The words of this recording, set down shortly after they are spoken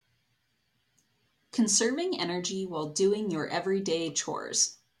Conserving Energy While Doing Your Everyday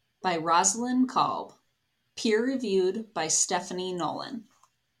Chores by Rosalind Kolb, peer-reviewed by Stephanie Nolan.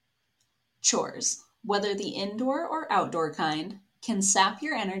 Chores, whether the indoor or outdoor kind, can sap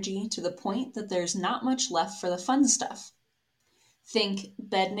your energy to the point that there's not much left for the fun stuff. Think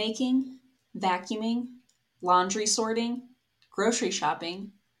bed making, vacuuming, laundry sorting, grocery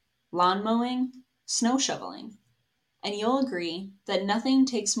shopping, lawn mowing, snow shoveling. And you'll agree that nothing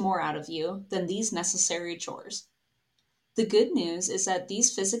takes more out of you than these necessary chores. The good news is that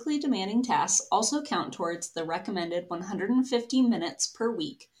these physically demanding tasks also count towards the recommended 150 minutes per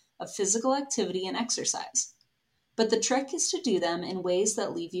week of physical activity and exercise. But the trick is to do them in ways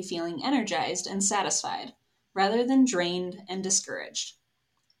that leave you feeling energized and satisfied, rather than drained and discouraged.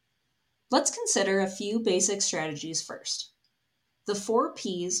 Let's consider a few basic strategies first. The 4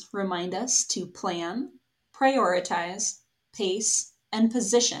 P's remind us to plan, prioritize, pace, and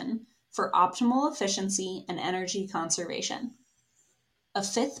position for optimal efficiency and energy conservation. A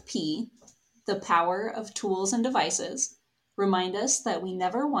 5th P, the power of tools and devices, remind us that we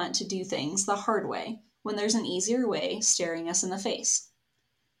never want to do things the hard way when there's an easier way staring us in the face.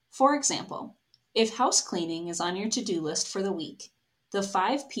 For example, if house cleaning is on your to-do list for the week, the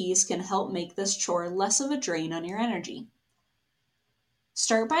 5 P's can help make this chore less of a drain on your energy.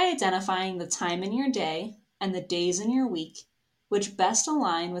 Start by identifying the time in your day and the days in your week which best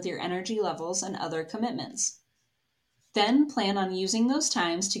align with your energy levels and other commitments. Then plan on using those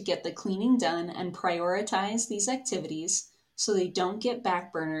times to get the cleaning done and prioritize these activities so they don't get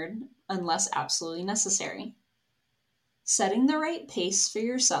backburnered unless absolutely necessary. Setting the right pace for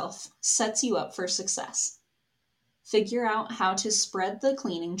yourself sets you up for success. Figure out how to spread the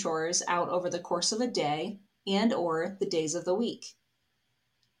cleaning chores out over the course of a day and/or the days of the week.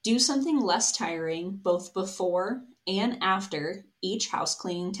 Do something less tiring both before and after each house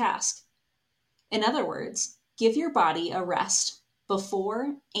cleaning task. In other words, give your body a rest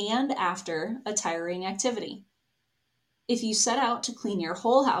before and after a tiring activity. If you set out to clean your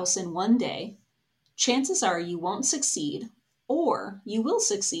whole house in one day, chances are you won't succeed, or you will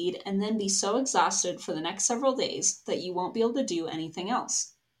succeed and then be so exhausted for the next several days that you won't be able to do anything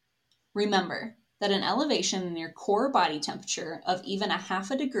else. Remember that an elevation in your core body temperature of even a half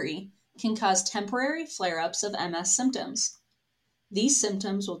a degree can cause temporary flare-ups of MS symptoms. These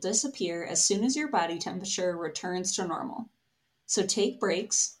symptoms will disappear as soon as your body temperature returns to normal. So take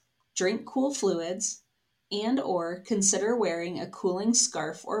breaks, drink cool fluids, and/or consider wearing a cooling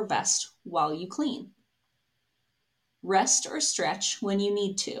scarf or vest while you clean. Rest or stretch when you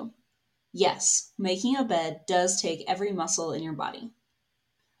need to. Yes, making a bed does take every muscle in your body.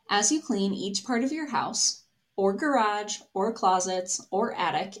 As you clean each part of your house, or garage, or closets, or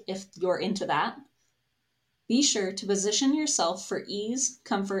attic if you're into that, be sure to position yourself for ease,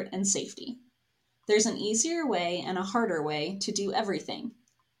 comfort, and safety. There's an easier way and a harder way to do everything,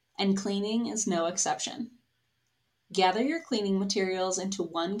 and cleaning is no exception. Gather your cleaning materials into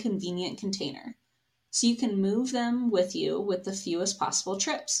one convenient container, so you can move them with you with the fewest possible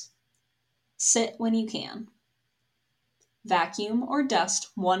trips. Sit when you can. Vacuum or dust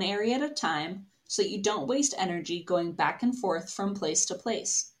one area at a time so that you don't waste energy going back and forth from place to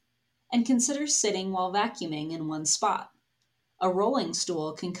place. And consider sitting while vacuuming in one spot. A rolling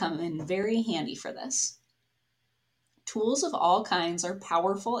stool can come in very handy for this. Tools of all kinds are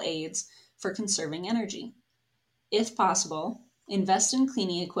powerful aids for conserving energy. If possible, invest in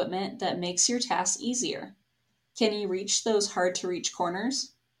cleaning equipment that makes your tasks easier. Can you reach those hard-to-reach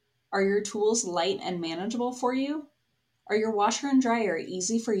corners? Are your tools light and manageable for you? Are your washer and dryer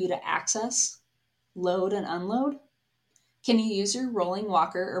easy for you to access, load, and unload? Can you use your rolling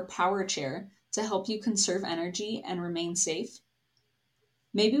walker or power chair to help you conserve energy and remain safe?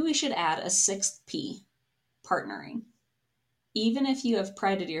 Maybe we should add a 6th P, partnering. Even if you have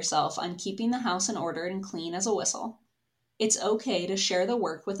prided yourself on keeping the house in order and clean as a whistle, it's okay to share the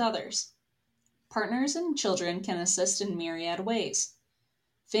work with others. Partners and children can assist in myriad ways.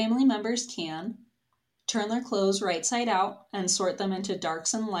 Family members can turn their clothes right side out and sort them into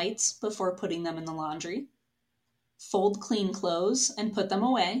darks and lights before putting them in the laundry. Fold clean clothes and put them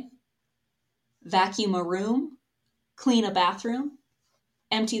away. Vacuum a room, clean a bathroom,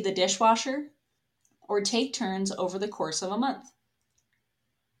 empty the dishwasher, or take turns over the course of a month.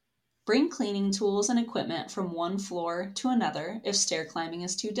 Bring cleaning tools and equipment from one floor to another if stair climbing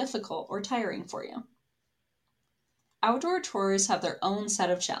is too difficult or tiring for you. Outdoor chores have their own set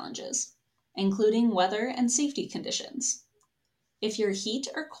of challenges, including weather and safety conditions. If you're heat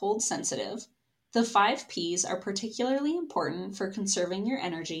or cold sensitive, the 5 P's are particularly important for conserving your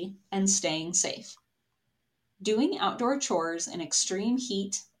energy and staying safe. Doing outdoor chores in extreme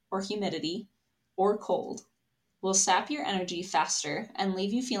heat or humidity or cold will sap your energy faster and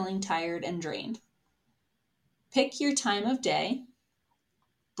leave you feeling tired and drained. Pick your time of day,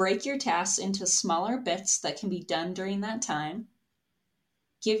 break your tasks into smaller bits that can be done during that time,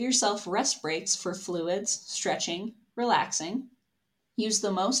 give yourself rest breaks for fluids, stretching, relaxing. Use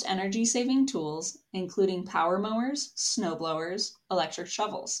the most energy-saving tools, including power mowers, snow blowers, electric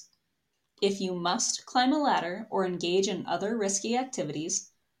shovels. If you must climb a ladder or engage in other risky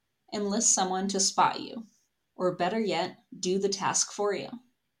activities, enlist someone to spot you, or better yet, do the task for you.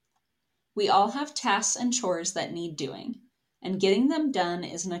 We all have tasks and chores that need doing, and getting them done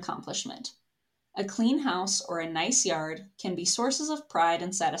is an accomplishment. A clean house or a nice yard can be sources of pride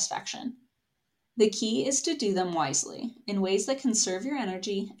and satisfaction. The key is to do them wisely, in ways that conserve your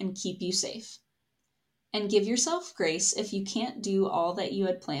energy and keep you safe. And give yourself grace if you can't do all that you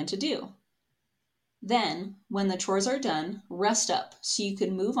had planned to do. Then, when the chores are done, rest up so you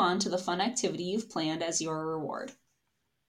can move on to the fun activity you've planned as your reward.